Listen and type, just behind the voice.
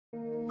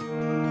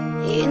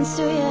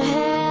Into your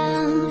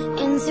head,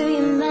 into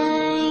your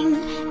mind,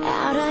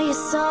 out of your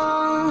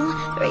soul,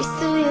 race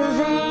through your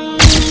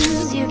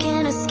veins. You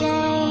can't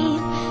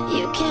escape,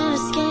 you can't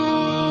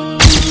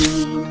escape.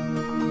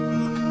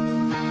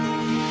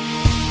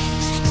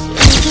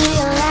 Into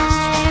your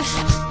life,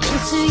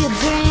 into your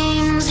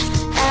dreams,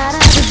 out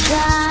of the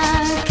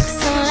dark,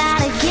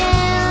 sunlight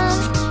again.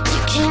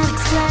 You can't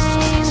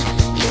explain,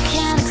 you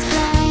can't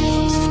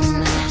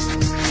explain.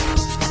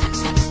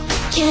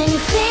 Can you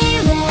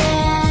feel it?